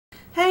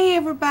Hey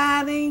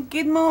everybody,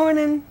 good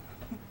morning.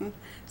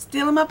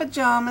 Still in my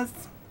pajamas.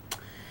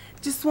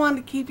 Just wanted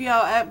to keep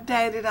y'all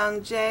updated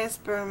on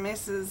Jasper and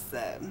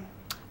Mrs.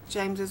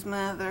 James's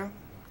mother.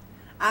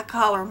 I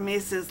call her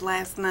Mrs.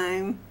 last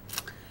name.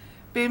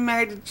 Been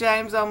married to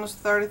James almost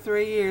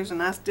 33 years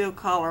and I still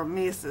call her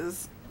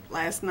Mrs.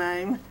 last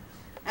name.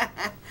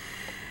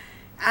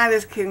 I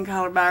just couldn't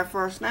call her by her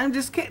first name,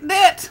 just couldn't do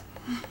it.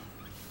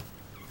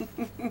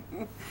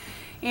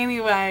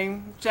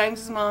 Anyway,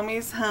 James's mommy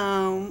is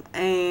home,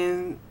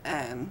 and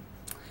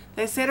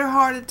they said her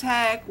heart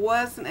attack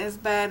wasn't as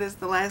bad as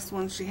the last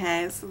one she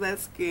had, so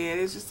that's good.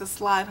 It's just a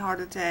slight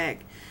heart attack.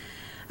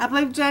 I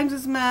believe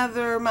James's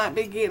mother might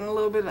be getting a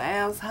little bit of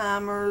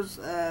Alzheimer's.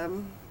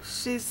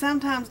 She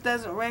sometimes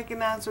doesn't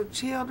recognize her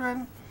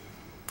children,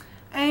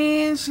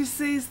 and she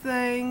sees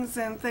things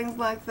and things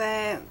like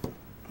that.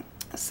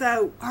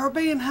 So her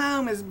being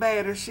home is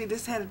better. She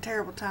just had a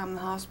terrible time in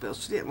the hospital.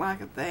 She didn't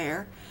like it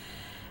there.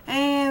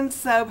 And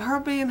so her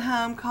being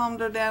home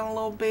calmed her down a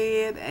little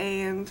bit,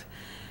 and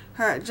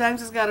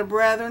James has got a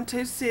brother and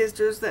two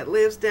sisters that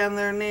lives down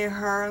there near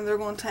her, and they're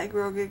going to take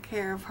real good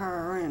care of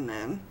her.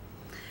 And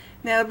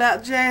now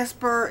about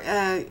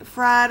Jasper,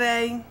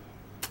 Friday,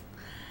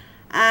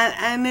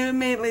 I knew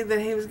immediately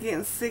that he was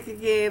getting sick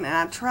again, and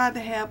I tried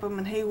to help him,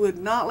 and he would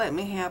not let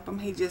me help him.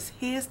 He just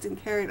hissed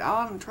and carried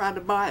on and tried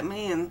to bite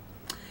me. And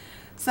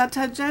so I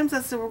told James,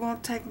 I said, we're going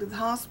to take him to the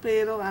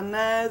hospital. I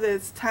know that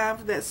it's time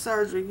for that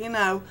surgery. You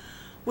know,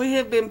 we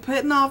have been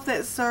putting off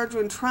that surgery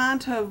and trying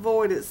to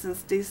avoid it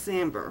since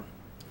December.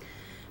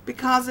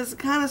 Because it's a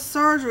kind of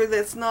surgery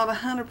that's not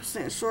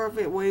 100% sure if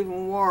it will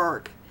even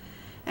work.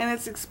 And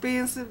it's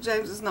expensive.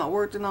 James has not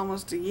worked in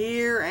almost a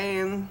year,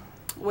 and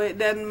well, it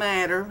doesn't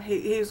matter.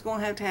 He was going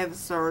to have the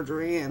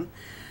surgery. And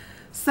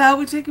so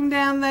we took him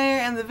down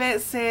there, and the vet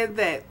said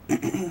that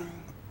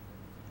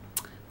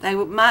they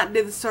might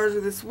do the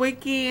surgery this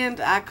weekend.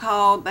 I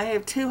called. They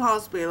have two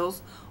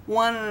hospitals,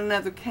 one in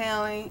another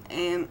county,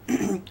 and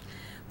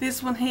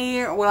this one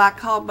here. Well, I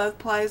called both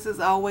places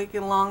all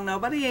weekend long.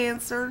 Nobody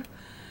answered.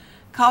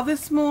 Called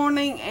this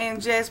morning,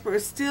 and Jasper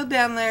is still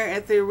down there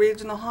at the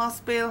original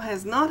hospital.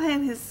 Has not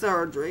had his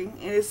surgery,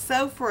 and it's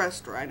so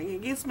frustrating.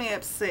 It gets me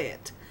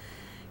upset.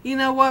 You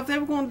know what? If they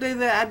were going to do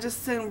that, I'd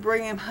just soon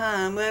bring him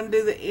home. Let him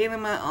do the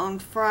enema on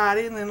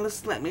Friday, and then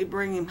just let me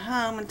bring him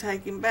home and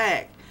take him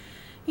back.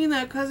 You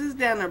know, because he's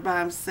down there by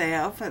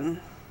himself,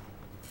 and,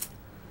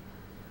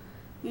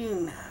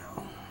 you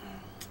know.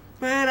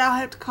 But I'll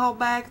have to call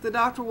back. The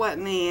doctor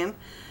wasn't in.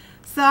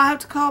 So I'll have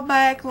to call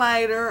back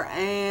later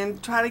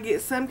and try to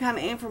get some kind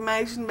of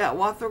information about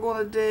what they're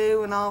going to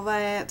do and all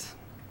that.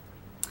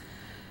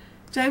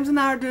 James and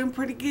I are doing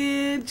pretty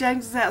good.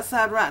 James is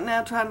outside right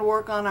now trying to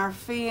work on our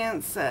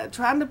fence,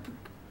 trying to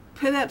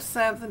put up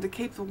something to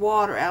keep the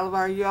water out of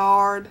our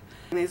yard.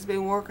 And he's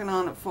been working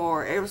on it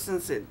ever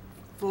since it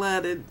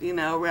flooded, you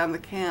know, around the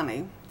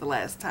county the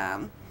last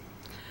time.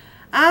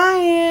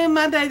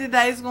 My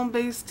day-to-day is going to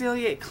be still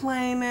yet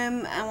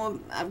cleaning.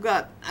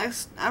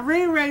 I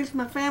rearranged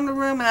my family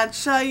room, and I'd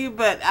show you,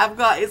 but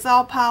it's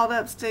all piled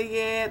up still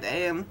yet,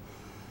 and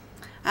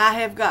I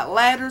have got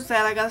ladders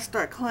that I got to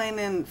start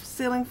cleaning,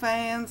 ceiling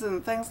fans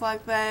and things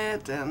like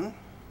that. And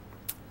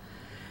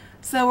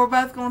so we're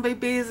both going to be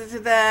busy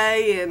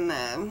today,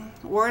 and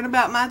worrying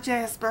about my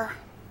Jasper.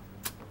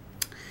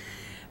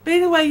 But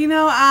anyway, you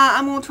know,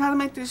 I'm going to try to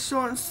make this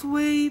short and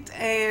sweet,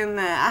 and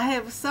I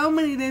have so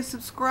many new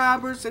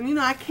subscribers, and you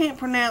know, I can't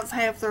pronounce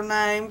half their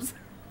names.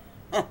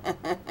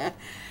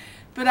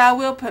 But I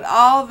will put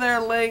all their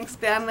links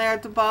down there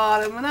at the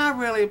bottom, and I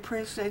really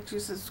appreciate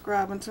you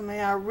subscribing to me.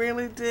 I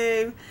really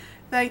do.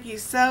 Thank you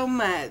so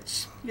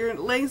much. Your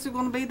links are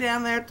going to be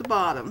down there at the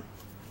bottom.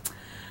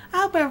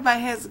 I hope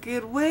everybody has a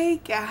good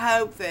week. I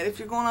hope that if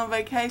you're going on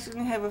vacation,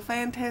 you have a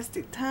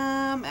fantastic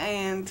time,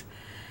 and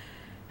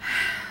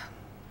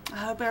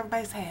I hope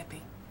everybody's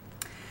happy.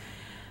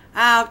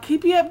 I'll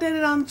keep you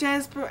updated on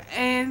Jasper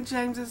and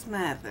James's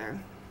mother.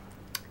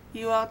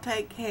 You all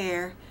take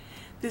care.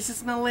 This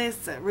is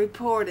Melissa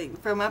reporting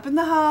from up in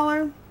the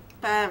holler.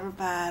 Bye,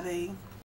 everybody.